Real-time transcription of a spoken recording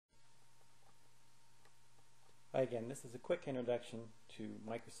Hi again, this is a quick introduction to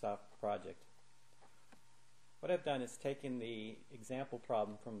Microsoft Project. What I've done is taken the example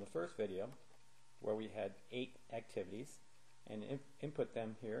problem from the first video where we had 8 activities and input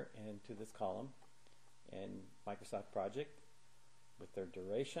them here into this column in Microsoft Project with their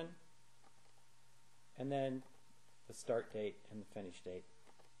duration and then the start date and the finish date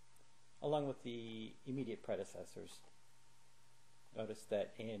along with the immediate predecessors. Notice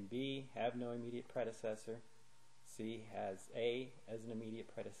that A and B have no immediate predecessor. C has A as an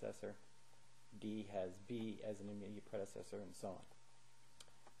immediate predecessor, D has B as an immediate predecessor, and so on.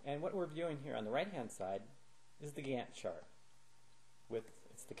 And what we're viewing here on the right hand side is the Gantt chart.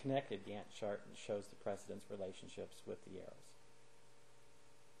 It's the connected Gantt chart and shows the precedence relationships with the arrows.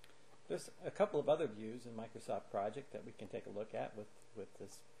 There's a couple of other views in Microsoft Project that we can take a look at with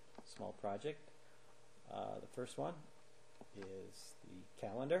this small project. The first one is the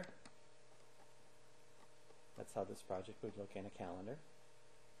calendar. That's how this project would look in a calendar.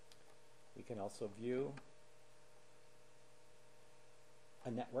 We can also view a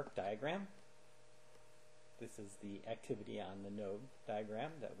network diagram. This is the activity on the node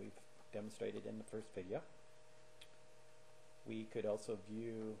diagram that we've demonstrated in the first video. We could also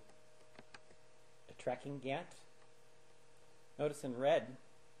view a tracking Gantt. Notice in red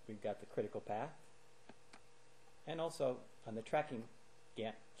we've got the critical path, and also on the tracking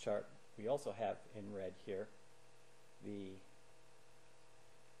Gantt chart we also have in red here the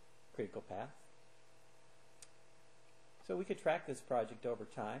critical path. So we could track this project over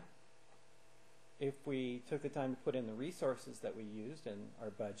time. If we took the time to put in the resources that we used and our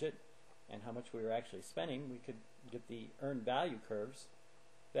budget and how much we were actually spending, we could get the earned value curves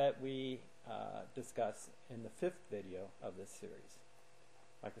that we discuss in the 5th video of this series.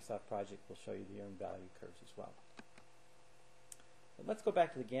 Microsoft Project will show you the earned value curves as well. But let's go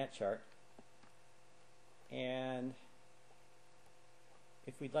back to the Gantt chart, and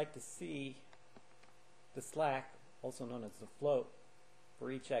if we'd like to see the slack, also known as the float,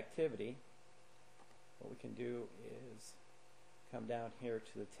 for each activity, what we can do is come down here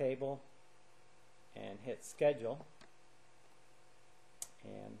to the table and hit schedule,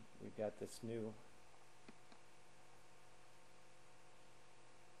 and we've got this new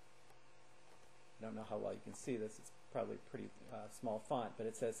I don't know how well you can see this, it's probably a pretty small font, but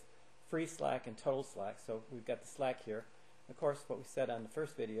it says free slack and total slack. So we've got the slack here. Of course, what we said on the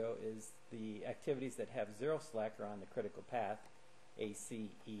first video is the activities that have 0 slack are on the critical path, A,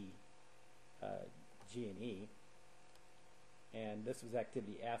 C, E, G, and E. And this was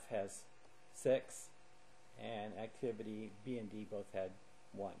activity F has 6, and activity B and D both had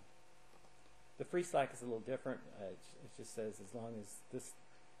 1. The free slack is a little different. It just says as long as this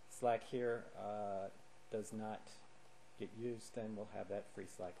slack here does not get used, then we'll have that free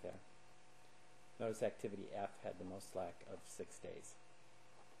slack there. Notice activity F had the most slack of 6 days.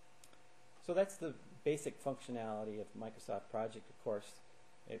 So that's the basic functionality of Microsoft Project. Of course,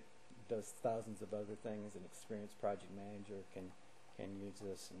 it does thousands of other things. An experienced project manager can use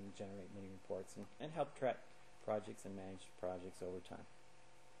this and generate many reports and help track projects and manage projects over time.